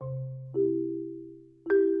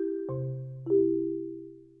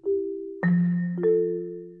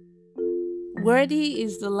Worthy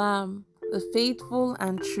is the Lamb, the faithful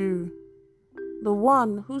and true, the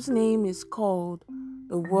one whose name is called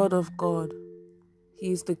the Word of God.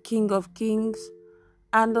 He is the King of kings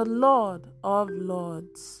and the Lord of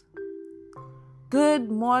lords.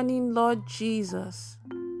 Good morning, Lord Jesus.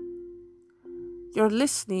 You're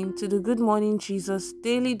listening to the Good Morning Jesus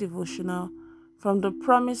daily devotional from the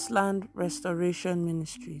Promised Land Restoration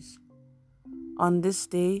Ministries. On this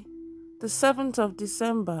day, the 7th of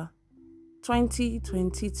December,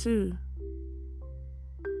 2022.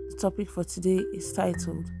 The topic for today is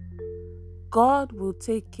titled, God Will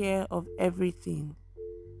Take Care of Everything,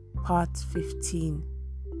 Part 15.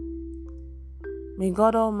 May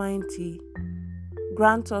God Almighty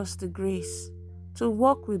grant us the grace to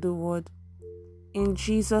walk with the Word. In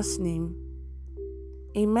Jesus' name,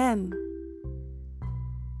 Amen.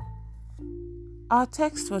 Our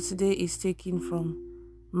text for today is taken from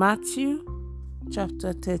Matthew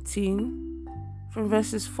chapter 13, from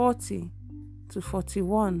verses 40 to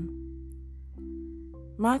 41.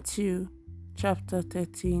 Matthew chapter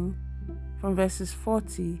 13, from verses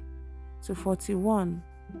 40 to 41.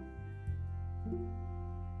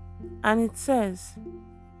 And it says,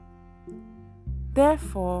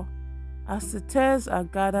 Therefore, as the tares are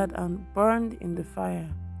gathered and burned in the fire,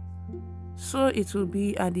 so it will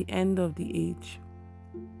be at the end of the age.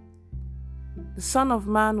 The Son of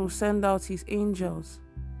Man will send out his angels,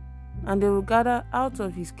 and they will gather out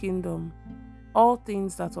of his kingdom all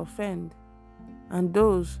things that offend, and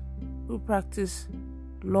those who practice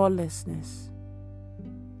lawlessness.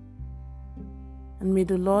 And may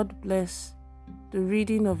the Lord bless the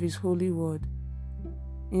reading of his holy word.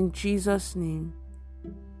 In Jesus' name,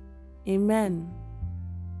 Amen.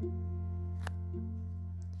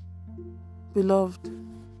 Beloved,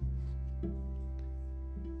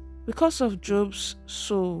 because of Job's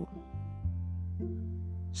soul,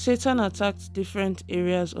 Satan attacked different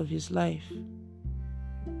areas of his life,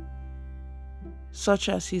 such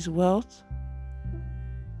as his wealth,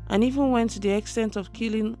 and even went to the extent of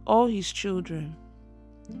killing all his children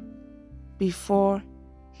before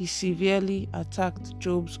he severely attacked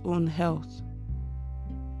Job's own health.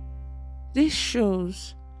 This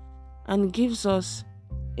shows and gives us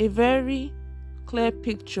a very clear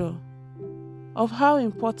picture of how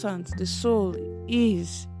important the soul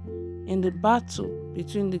is in the battle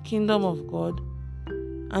between the kingdom of God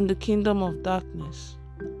and the kingdom of darkness.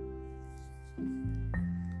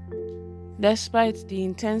 Despite the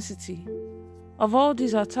intensity of all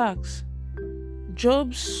these attacks,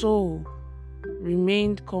 Job's soul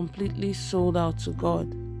remained completely sold out to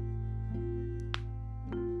God.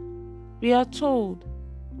 We are told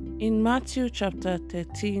in Matthew chapter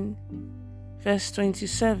 13, verse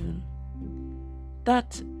 27,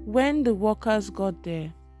 that when the workers got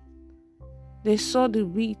there, they saw the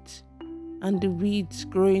wheat and the weeds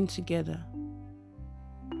growing together.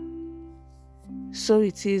 So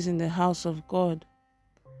it is in the house of God,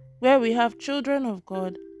 where we have children of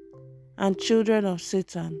God and children of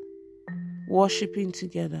Satan worshiping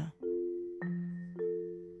together.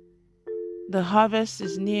 The harvest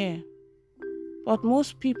is near, but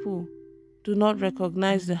most people do not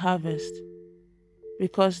recognize the harvest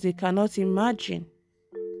because they cannot imagine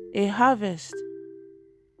a harvest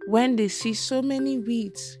when they see so many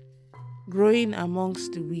weeds growing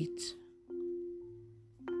amongst the wheat.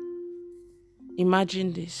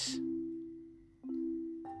 Imagine this.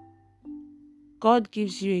 God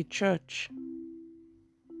gives you a church.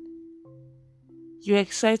 You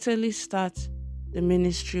excitedly start the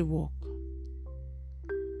ministry work.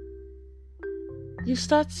 You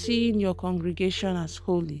start seeing your congregation as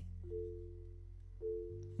holy.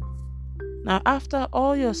 Now, after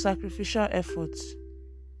all your sacrificial efforts,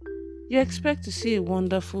 you expect to see a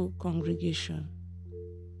wonderful congregation.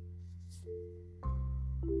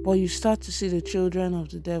 But you start to see the children of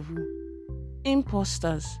the devil,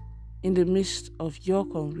 imposters, in the midst of your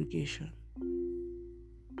congregation.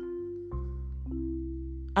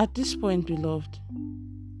 At this point, beloved,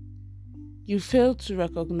 you fail to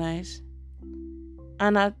recognize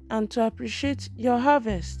and to appreciate your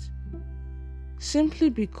harvest simply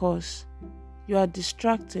because you are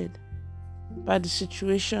distracted by the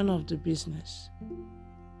situation of the business.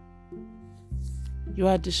 You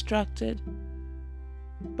are distracted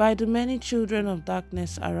by the many children of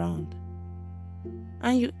darkness around.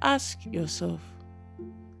 And you ask yourself,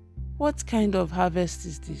 what kind of harvest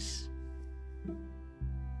is this?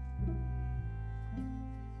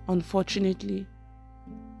 Unfortunately,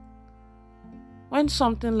 when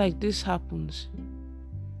something like this happens,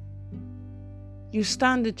 you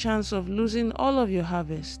stand the chance of losing all of your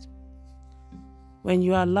harvest when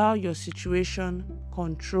you allow your situation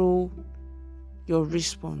control your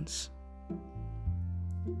response.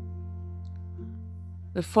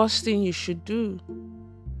 The first thing you should do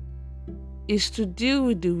is to deal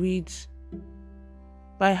with the weeds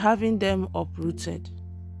by having them uprooted.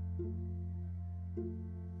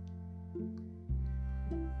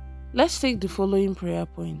 Let's take the following prayer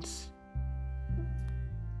points.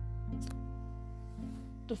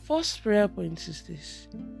 The first prayer point is this: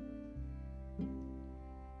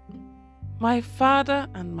 My Father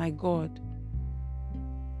and my God,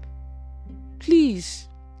 please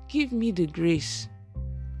give me the grace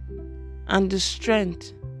and the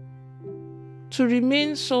strength to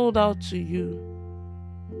remain sold out to you,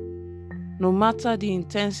 no matter the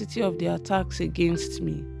intensity of the attacks against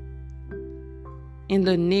me. In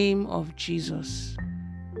the name of Jesus.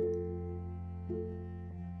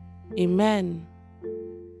 Amen.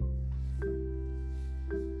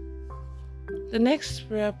 The next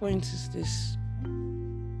prayer point is this: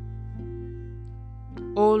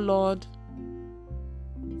 O Lord,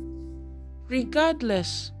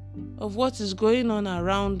 regardless of what is going on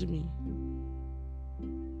around me,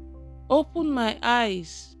 open my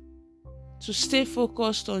eyes to stay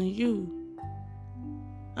focused on you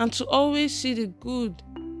and to always see the good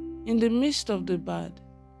in the midst of the bad.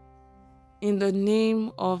 In the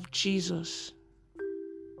name of Jesus.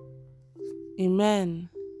 Amen.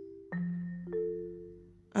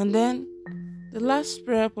 And then the last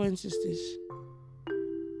prayer point is this: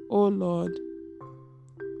 Oh Lord,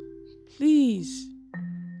 please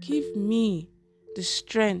give me the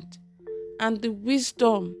strength and the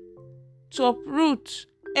wisdom to uproot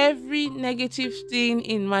every negative thing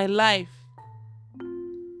in my life.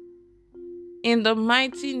 In the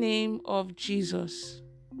mighty name of Jesus.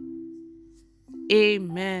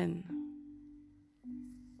 Amen.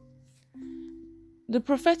 The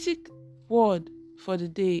prophetic word for the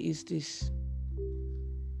day is this: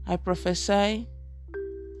 I prophesy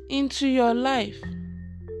into your life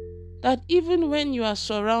that even when you are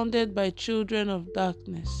surrounded by children of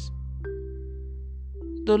darkness,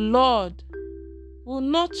 the Lord will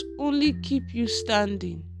not only keep you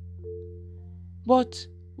standing, but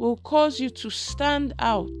will cause you to stand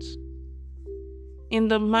out in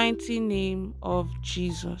the mighty name of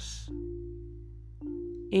Jesus.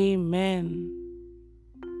 Amen.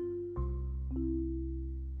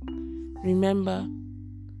 Remember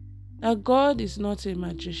that God is not a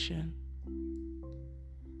magician.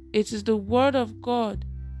 It is the word of God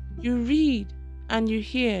you read and you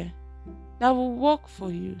hear that will work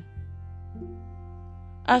for you.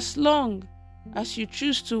 As long as you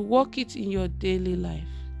choose to walk it in your daily life.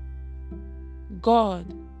 God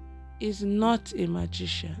is not a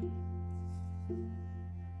magician.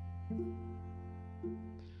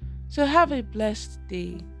 So have a blessed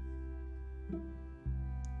day.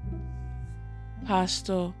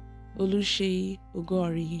 Pastor Oluseyi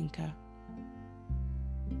Ogooriyinka.